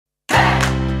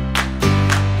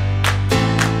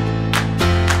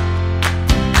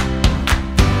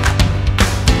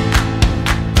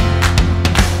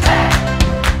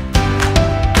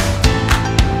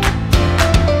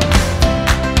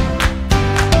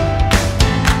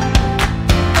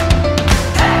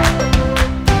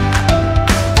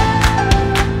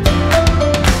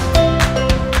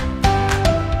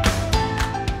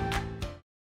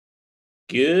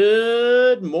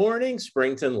Good morning,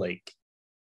 Springton Lake.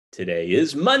 Today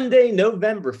is Monday,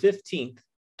 November 15th,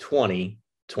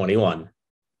 2021.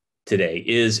 Today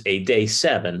is a day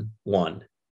 7-1.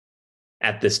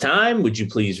 At this time, would you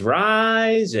please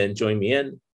rise and join me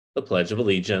in the Pledge of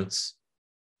Allegiance?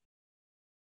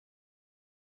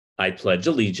 I pledge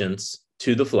allegiance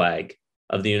to the flag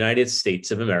of the United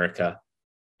States of America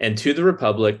and to the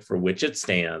republic for which it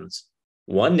stands,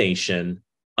 one nation,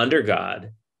 under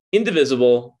God,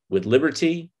 indivisible, with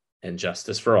liberty and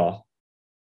justice for all.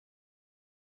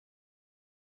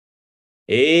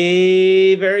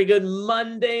 A very good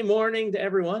Monday morning to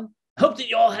everyone. Hope that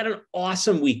you all had an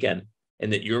awesome weekend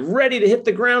and that you're ready to hit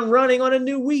the ground running on a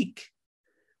new week.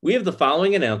 We have the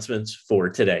following announcements for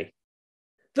today.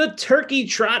 The Turkey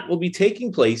Trot will be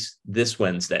taking place this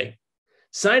Wednesday.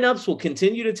 Sign-ups will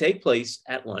continue to take place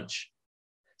at lunch.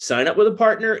 Sign up with a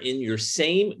partner in your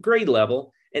same grade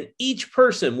level, and each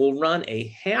person will run a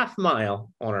half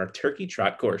mile on our Turkey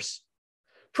Trot course.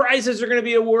 Prizes are going to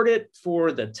be awarded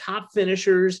for the top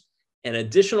finishers, and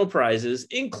additional prizes,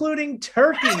 including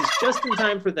turkeys just in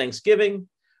time for Thanksgiving,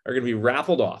 are going to be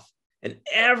raffled off, and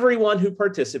everyone who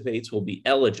participates will be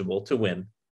eligible to win.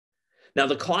 Now,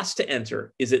 the cost to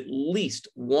enter is at least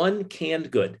one canned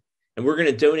good, and we're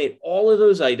going to donate all of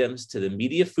those items to the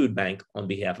Media Food Bank on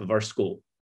behalf of our school.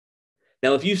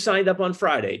 Now, if you signed up on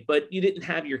Friday, but you didn't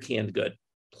have your canned good,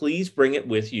 please bring it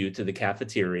with you to the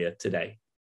cafeteria today.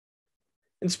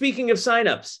 And speaking of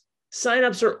signups,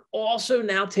 signups are also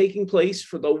now taking place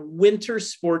for the winter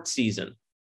sports season.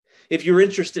 If you're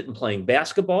interested in playing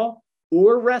basketball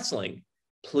or wrestling,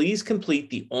 please complete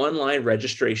the online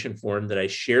registration form that I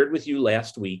shared with you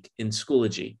last week in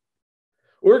Schoology.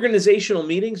 Organizational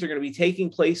meetings are going to be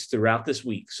taking place throughout this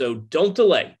week, so don't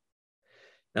delay.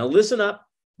 Now listen up.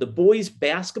 The boys'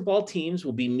 basketball teams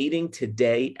will be meeting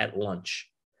today at lunch.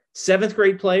 7th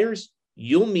grade players,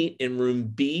 you'll meet in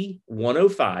room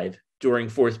B105 during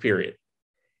 4th period.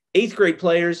 8th grade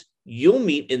players, you'll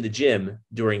meet in the gym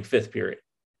during 5th period.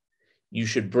 You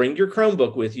should bring your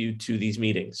Chromebook with you to these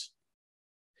meetings.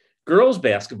 Girls'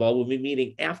 basketball will be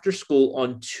meeting after school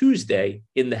on Tuesday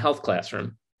in the health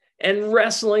classroom, and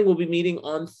wrestling will be meeting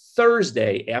on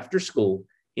Thursday after school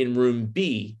in room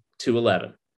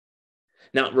B211.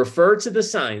 Now, refer to the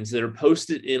signs that are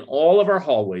posted in all of our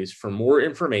hallways for more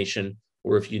information,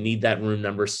 or if you need that room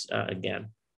number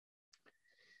again.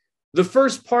 The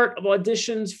first part of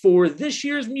auditions for this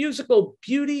year's musical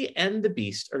Beauty and the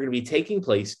Beast are going to be taking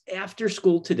place after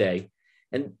school today.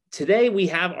 And today we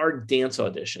have our dance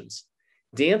auditions.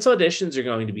 Dance auditions are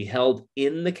going to be held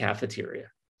in the cafeteria.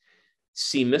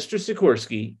 See Mr.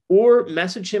 Sikorsky or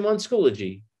message him on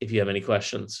Schoology if you have any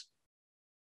questions.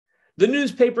 The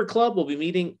newspaper club will be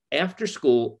meeting after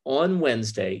school on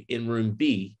Wednesday in room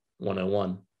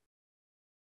B101.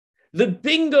 The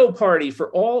bingo party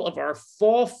for all of our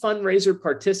fall fundraiser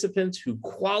participants who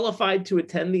qualified to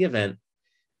attend the event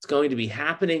is going to be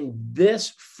happening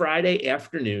this Friday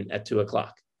afternoon at 2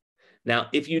 o'clock. Now,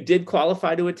 if you did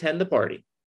qualify to attend the party,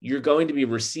 you're going to be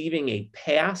receiving a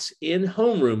pass in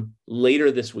homeroom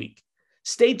later this week.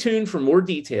 Stay tuned for more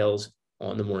details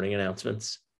on the morning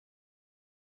announcements.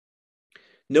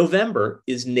 November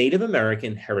is Native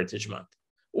American Heritage Month,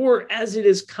 or as it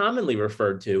is commonly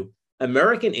referred to,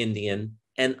 American Indian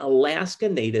and Alaska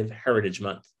Native Heritage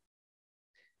Month.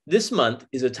 This month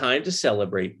is a time to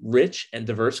celebrate rich and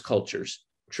diverse cultures,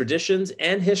 traditions,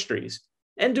 and histories,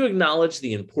 and to acknowledge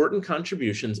the important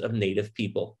contributions of Native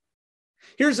people.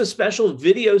 Here's a special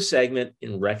video segment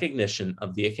in recognition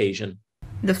of the occasion.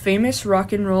 The famous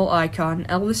rock and roll icon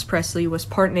Elvis Presley was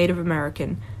part Native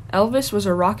American. Elvis was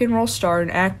a rock and roll star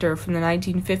and actor from the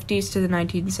 1950s to the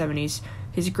 1970s.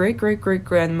 His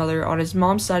great-great-great-grandmother on his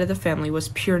mom's side of the family was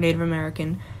pure Native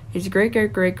American. His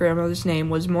great-great-great-grandmother's name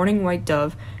was Morning White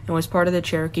Dove and was part of the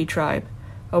Cherokee tribe.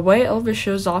 A way Elvis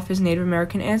shows off his Native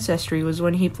American ancestry was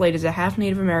when he played as a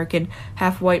half-Native American,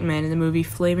 half-white man in the movie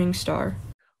Flaming Star.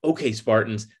 Okay,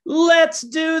 Spartans, let's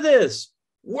do this.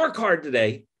 Work hard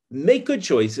today, make good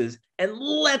choices, and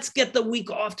let's get the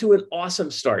week off to an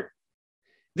awesome start.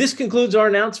 This concludes our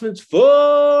announcements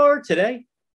for today.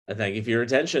 I thank you for your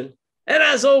attention. And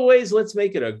as always, let's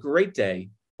make it a great day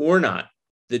or not.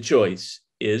 The choice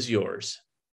is yours.